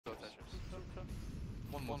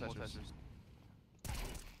One more Tetris.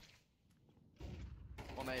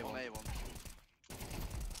 One A, one.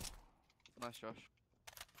 Nice, Josh.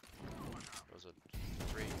 That was a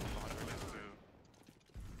 3 behind me.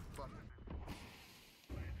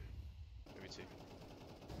 Maybe 2.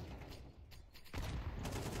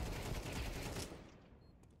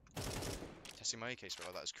 Testing my AK spray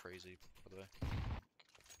like that is crazy, by the way.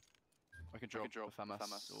 I can drop a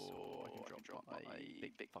FAMAS, or I can drop a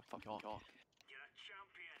big fucking cock. You're a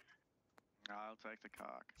champion. I'll take the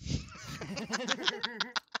cock.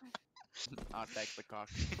 I'll take the cock.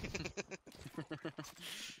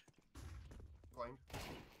 Blind.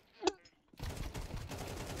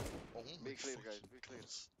 Oh, Be clear, guys. Be clear.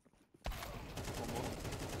 One more.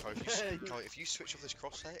 Kai, if you switch off this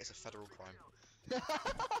crosshair, it's a federal crime.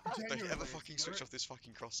 Don't you ever fucking switch off this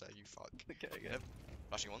fucking crosshair, you fuck. Okay.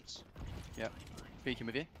 Flashing once. Yep. Speaking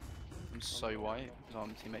with you. I'm so white because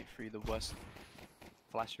I'm teammate 3, the worst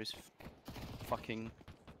flash of his fucking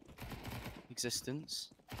existence.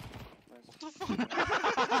 What the fuck?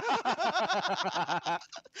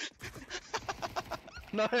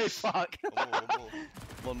 No, fuck! One more.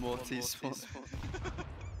 One more T-spawn.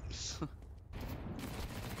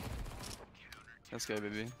 Let's go,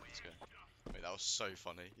 baby. Let's go. Wait, that was so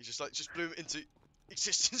funny. He just blew him into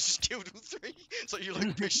existence, just killed all 3. It's like you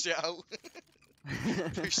pushed it out.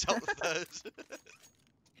 Pushed out the 3rd.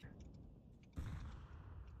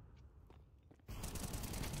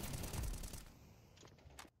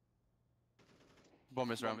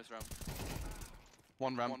 Bomb is round.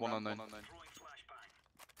 One ramp, one unknown.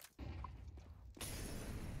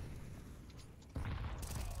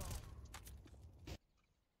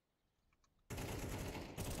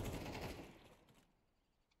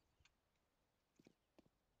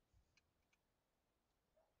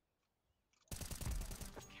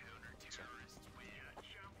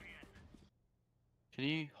 Can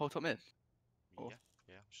you hold top mid?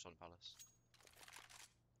 Yeah, just on Palace.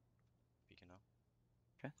 Peeking now.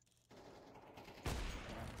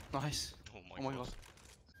 Nice. Oh my god.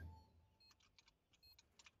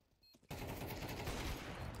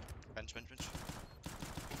 Bench.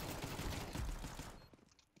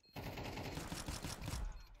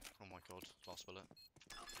 Oh my god, last bullet.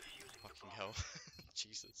 Fucking hell.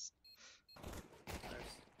 Jesus.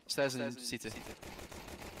 Stairs and CT.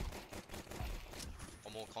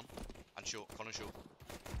 One more con. And short. Con and short.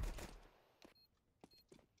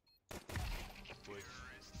 Boy.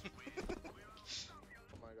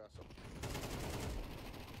 Oh my god, so.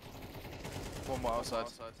 One more outside.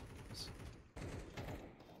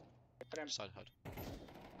 Side HUD.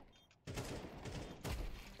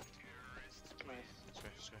 Nice.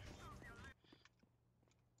 Let's go.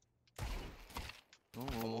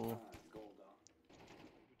 Ooh.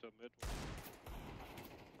 The mid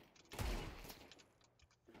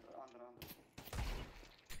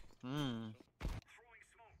Hmm.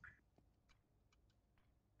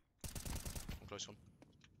 Close one.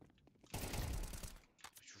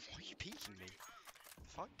 Why are you peeking me?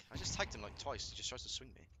 Fuck? I just tagged him like twice. He just tries to swing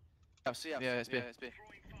me. Yeah, it's B.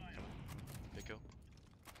 Good kill.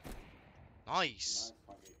 Nice.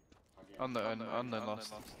 Unknown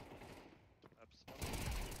last.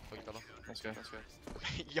 Puggy fella. Let's go.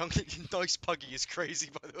 Young, nice Puggy is crazy,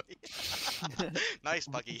 by the way. Nice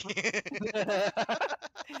Puggy.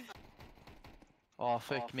 Oh,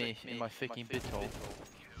 fuck me in my fucking bid hole.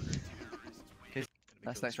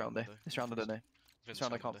 That's next round though. This round I don't know. This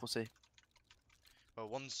round I can't foresee. Well,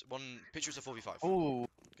 one picture is a 4v5. Oh,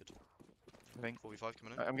 Good. I think. 4v5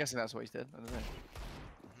 coming in. I'm guessing that's what he's did. I don't know.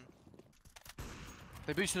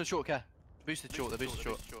 They boosted the short, care. They boosted short.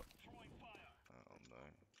 Oh no.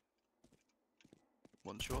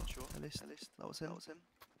 One short. At least. That was him.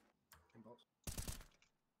 Inbox.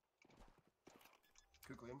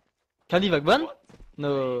 Google him. Kali Vagban?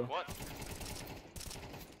 No. What?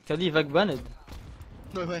 Kali Vagbaned.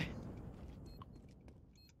 No way.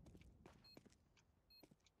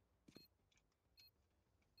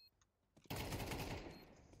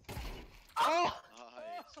 Oh!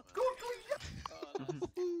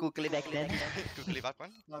 Googly back then. Googly back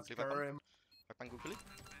one. That's Googly back one. grim. Back one googly.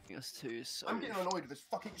 This two is so. I'm getting annoyed with this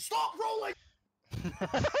fucking. Stop rolling!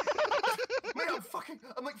 Mate,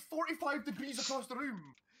 I'm like 45 degrees across the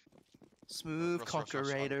room. Smooth Ross,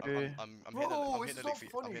 cockerator. I'm Bro, hitting a it's lick not for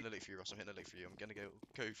you. funny. I'm hitting a lick for you, Ross. I'm hitting a lick for you. I'm gonna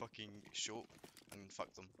go fucking short and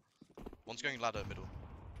fuck them. One's going ladder middle.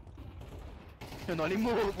 You're not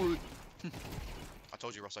anymore, wood. I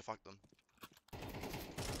told you, Ross. I fucked them.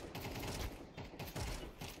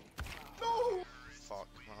 No! Fuck,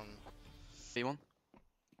 man. B1.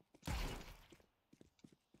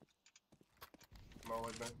 No,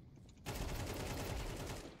 I don't.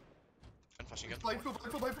 Flashing again. Blind, full,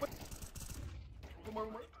 blind, full, blind, full, blind. One more,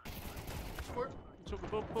 one more. One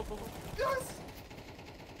more. Yes!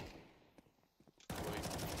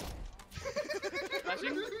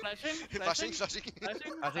 Flashing. Flashing.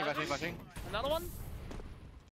 Flashing. Another one.